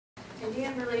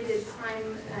Dan really did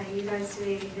time you guys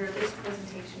today to hear this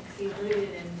presentation because he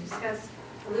alluded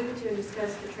to and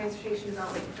discussed the Transportation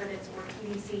Development Credits, or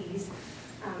TDCs,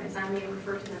 as I may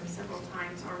refer to them several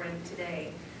times already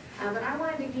today. But I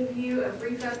wanted to give you a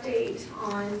brief update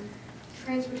on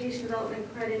transportation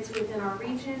development credits within our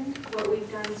region, what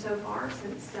we've done so far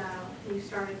since we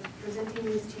started presenting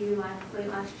these to you late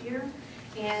last year,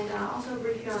 and also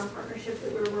brief you on a partnership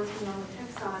that we're working on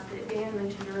with TxDOT that Dan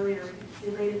mentioned earlier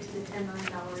related to the $10 million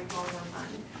revolver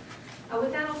fund.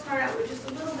 With that, I'll start out with just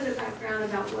a little bit of background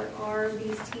about what are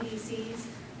these TDCs.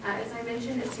 As I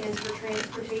mentioned, it stands for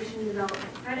Transportation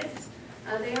Development Credits.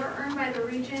 They are earned by the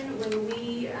region when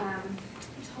we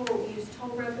use toll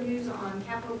revenues on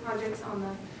capital projects on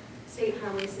the state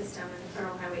highway system and the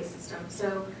federal highway system.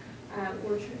 So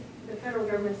the federal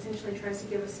government essentially tries to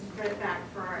give us some credit back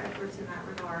for our efforts in that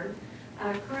regard.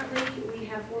 Currently, we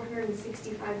have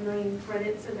 465 million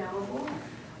credits available.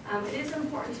 It is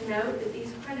important to note that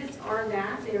these credits are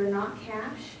that. They are not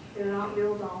cash. They're not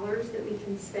real dollars that we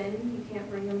can spend. You can't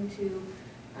bring them to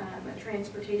a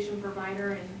transportation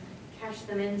provider and cash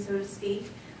them in, so to speak.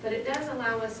 But it does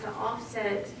allow us to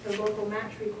offset the local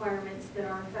match requirements that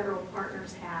our federal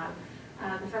partners have.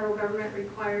 The federal government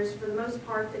requires, for the most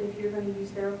part, that if you're going to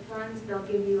use their funds, they'll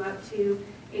give you up to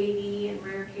 80, in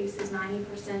rare cases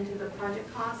 90% of the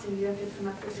project costs, and you have to come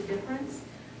up with a difference.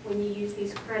 When you use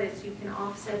these credits, you can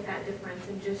offset that difference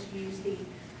and just use the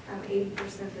 80%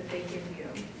 that they give you.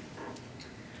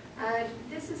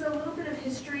 This is a little bit of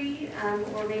history,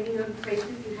 or maybe new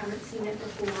information if you haven't seen it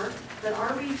before, but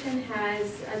our region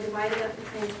has divided up the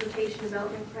transportation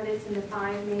development credits into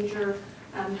 5 major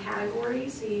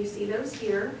categories. So you see those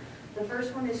here. The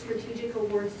first one is strategic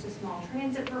awards to small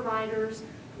transit providers.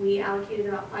 We allocated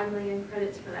about 5 million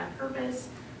credits for that purpose.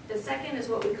 The second is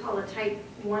what we call a Type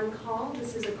 1 call.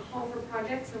 This is a call for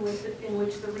projects in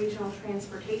which the Regional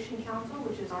Transportation Council,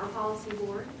 which is our policy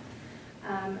board,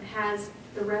 has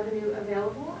the revenue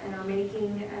available and are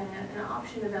making an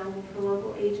option available for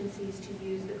local agencies to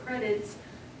use the credits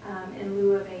in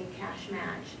lieu of a cash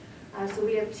match. So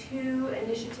we have 2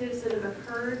 initiatives that have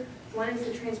occurred. One is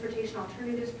the Transportation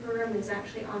Alternatives Program that is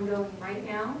actually ongoing right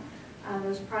now.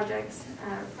 Those project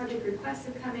requests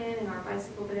have come in, and our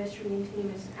bicycle pedestrian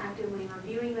team is actively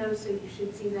reviewing those, so you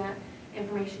should see that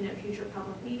information at future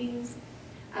public meetings.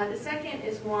 The second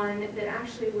is one that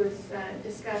actually was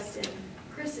discussed in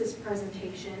Chris's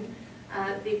presentation,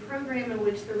 the program in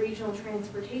which the Regional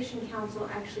Transportation Council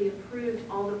actually approved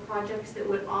all the projects that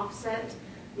would offset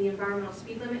the environmental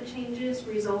speed limit changes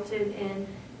resulted in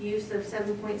use of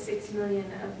 7.6 million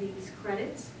of these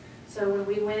credits. So when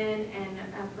we went in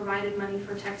and provided money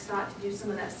for TxDOT to do some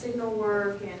of that signal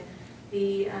work and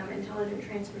the intelligent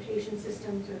transportation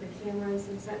systems, or the cameras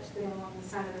and such that are along the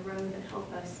side of the road that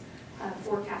help us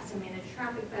forecast and manage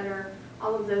traffic better,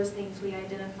 all of those things we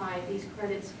identified these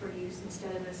credits for use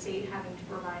instead of the state having to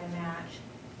provide a match.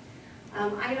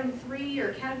 Item 3,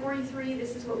 or category 3,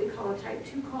 this is what we call a Type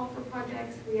 2 call for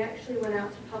projects. We actually went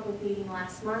out to public meeting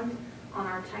last month on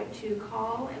our Type 2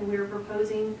 call, and we were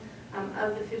proposing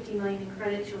of the 50 million in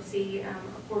credits. You'll see a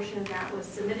portion of that was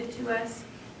submitted to us.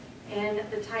 And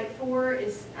the Type 4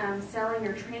 is selling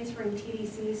or transferring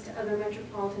TDCs to other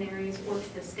metropolitan areas or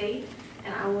to the state,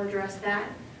 and I will address that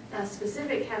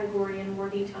specific category in more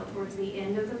detail towards the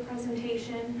end of the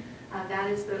presentation. That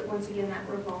is, once again, that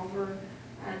revolver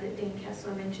that Dan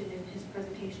Kessler mentioned in his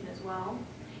presentation as well.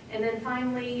 And then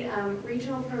finally,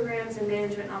 regional programs and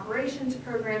management operations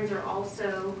programs are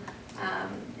also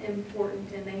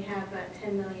important, and they have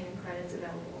 10 million in credits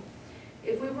available.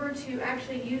 If we were to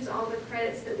actually use all the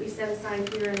credits that we set aside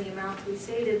here in the amounts we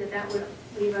stated, that would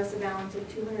leave us a balance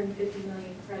of 250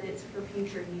 million credits for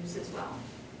future use as well.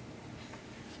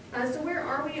 So where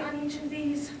are we on each of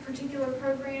these particular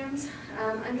programs?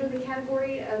 Under the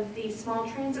category of the small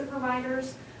transit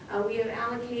providers, we have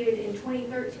allocated in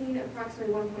 2013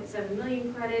 approximately 1.7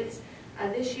 million credits.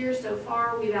 This year so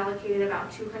far we've allocated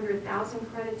about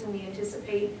 200,000 credits, and we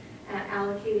anticipate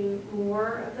allocating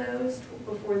more of those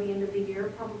before the end of the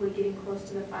year, probably getting close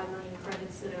to the 5 million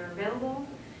credits that are available.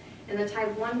 In the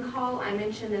Type 1 call, I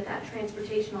mentioned that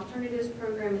Transportation Alternatives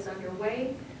Program is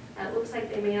underway. It looks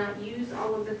like they may not use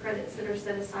all of the credits that are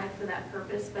set aside for that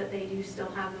purpose, but they do still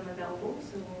have them available,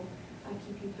 so we'll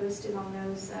keep you posted on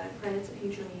those credits at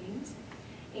future meetings.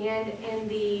 And in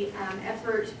the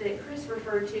effort that Chris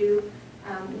referred to,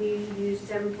 we used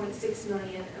 7.6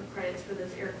 million of credits for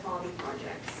those air quality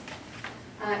projects.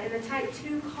 In the Type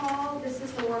 2 call, this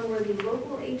is the one where the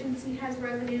local agency has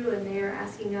revenue, and they are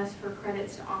asking us for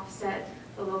credits to offset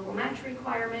the local match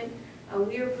requirement.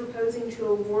 We are proposing to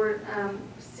award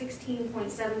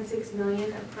 16.76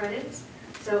 million of credits.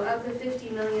 So of the 50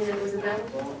 million that was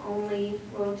available, only,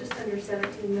 well, just under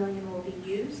 17 million will be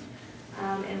used.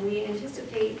 And we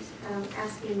anticipate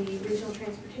asking the Regional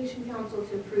Transportation Council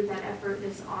to approve that effort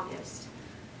this August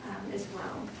as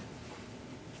well.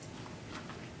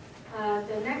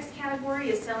 The next category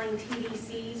is selling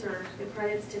TDCs, or the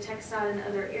credits to TxDOT and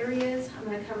other areas. I'm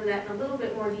going to cover that in a little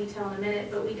bit more detail in a minute,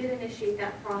 but we did initiate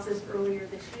that process earlier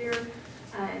this year.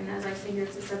 And as I say here,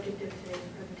 it's the subject of today's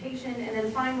presentation. And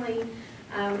then finally,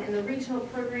 in the regional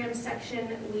program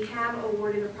section, we have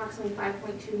awarded approximately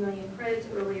 5.2 million credits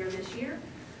earlier this year.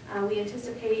 We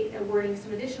anticipate awarding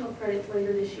some additional credits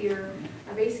later this year.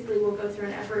 Basically, we'll go through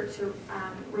an effort to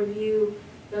review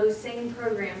those same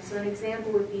programs. So an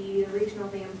example would be the regional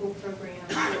van pool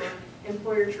programs or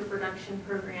employer trip reduction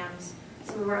programs,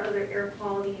 some of our other air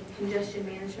quality and congestion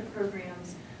management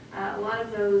programs. A lot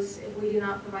of those, if we do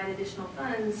not provide additional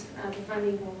funds, the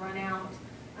funding will run out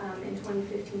in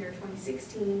 2015 or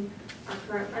 2016. Our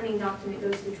current funding document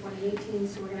goes through 2018,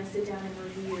 so we're going to sit down and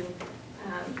review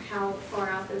how far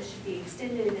out those should be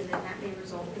extended, and then that may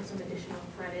result in some additional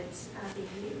credits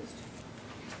being used.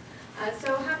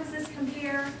 So how does this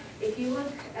compare? If you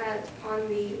look on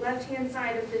the left-hand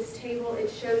side of this table, it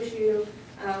shows you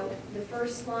the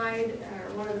first slide,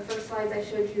 or one of the first slides I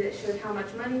showed you that showed how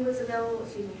much money was available,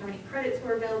 how many credits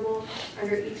were available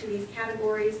under each of these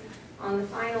categories. On the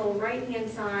final right-hand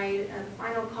side, the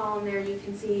final column there, you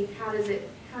can see how does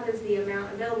the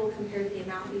amount available compare to the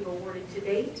amount we've awarded to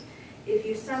date. If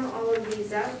you sum all of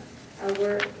these up,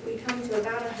 we come to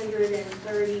about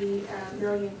 130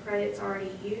 million credits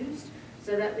already used.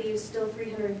 So that leaves still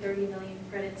 330 million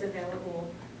credits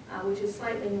available, which is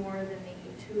slightly more than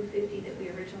the 250 that we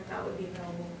originally thought would be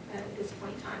available at this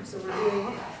point in time. So we're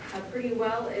doing pretty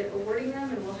well at awarding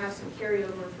them, and we'll have some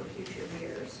carryover for future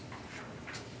years.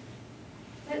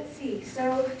 Let's see,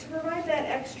 so to provide that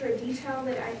extra detail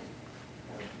that I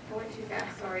went too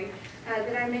fast, sorry,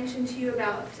 that I mentioned to you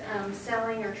about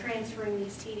selling or transferring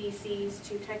these TDCs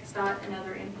to TxDOT and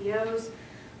other MPOs,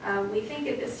 we think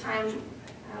at this time,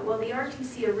 well, the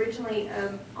RTC originally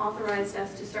authorized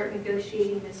us to start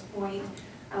negotiating this point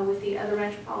with the other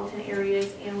metropolitan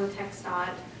areas and with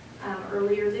TxDOT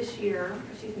earlier this year,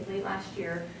 late last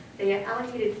year. They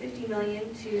allocated $50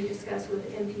 million to discuss with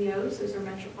MPOs, those are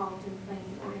metropolitan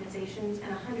planning organizations,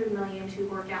 and $100 million to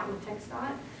work out with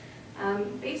TxDOT.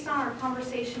 Based on our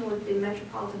conversation with the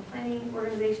metropolitan planning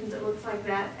organizations, it looks like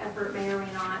that effort may or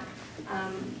may not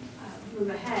move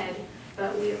ahead,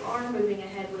 but we are moving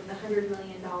ahead with the $100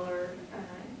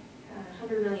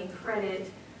 million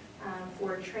credit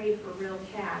for trade for real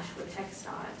cash with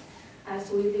TxDOT.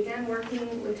 So we began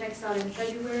working with TxDOT in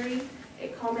February.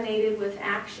 It culminated with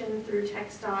action through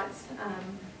TxDOT's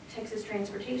Texas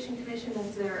Transportation Commission,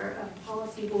 that's their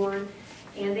policy board,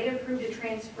 and they approved a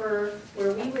transfer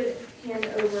where we would hand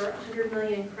over 100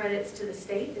 million in credits to the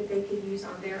state that they could use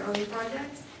on their own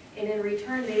projects, and in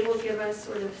return they will give us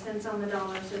sort of cents on the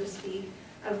dollar, so to speak,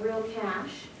 of real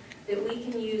cash that we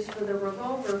can use for the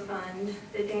revolver fund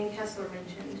that Dan Kessler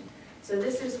mentioned. So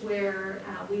this is where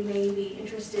we may be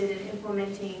interested in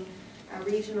implementing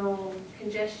regional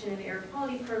congestion and air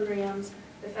quality programs.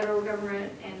 The federal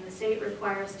government and the state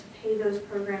require us to pay those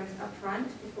programs up front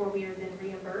before we are then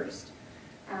reimbursed.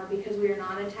 Because we are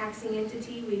not a taxing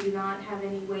entity, we do not have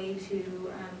any way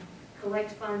to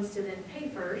collect funds to then pay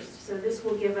first. So this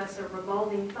will give us a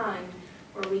revolving fund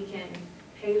where we can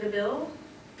pay the bill,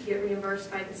 get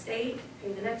reimbursed by the state,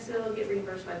 pay the next bill, get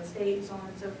reimbursed by the state, and so on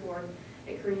and so forth.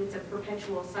 It creates a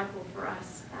perpetual cycle for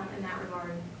us in that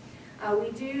regard.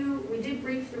 We did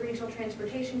brief the Regional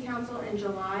Transportation Council in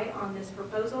July on this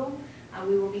proposal.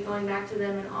 We will be going back to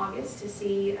them in August to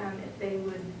see if they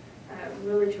would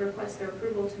really to request their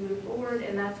approval to move forward,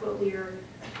 and that's what we are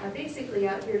basically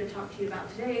out here to talk to you about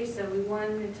today. So we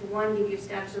wanted to, one, give you a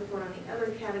status report on the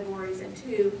other categories, and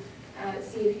two,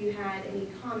 see if you had any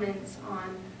comments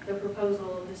on the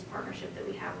proposal of this partnership that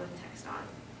we have with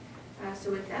TxDOT.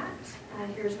 So with that,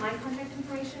 here's my contact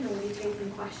information, and we'll be taking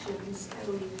questions, I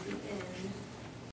believe, at the end.